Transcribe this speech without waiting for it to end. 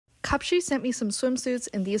Cupshe sent me some swimsuits,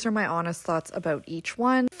 and these are my honest thoughts about each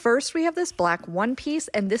one. First, we have this black one piece,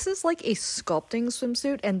 and this is like a sculpting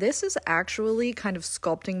swimsuit, and this is actually kind of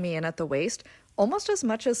sculpting me in at the waist, almost as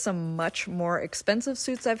much as some much more expensive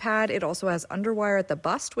suits I've had. It also has underwire at the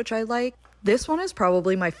bust, which I like. This one is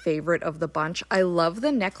probably my favorite of the bunch. I love the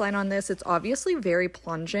neckline on this. It's obviously very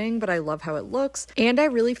plunging, but I love how it looks. And I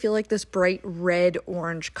really feel like this bright red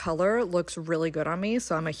orange color looks really good on me,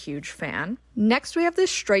 so I'm a huge fan. Next, we have this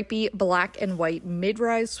stripy black and white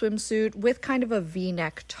mid-rise swimsuit with kind of a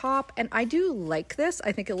V-neck top, and I do like this.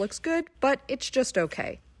 I think it looks good, but it's just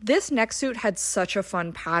okay. This neck suit had such a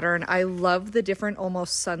fun pattern. I love the different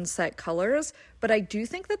almost sunset colors, but I do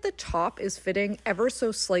think that the top is fitting ever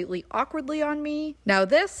so slightly awkwardly on me. Now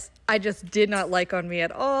this, I just did not like on me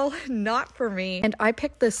at all, not for me. And I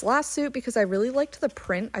picked this last suit because I really liked the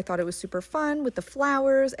print. I thought it was super fun with the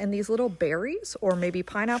flowers and these little berries or maybe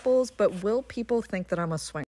pineapples, but will people think that I'm a swing?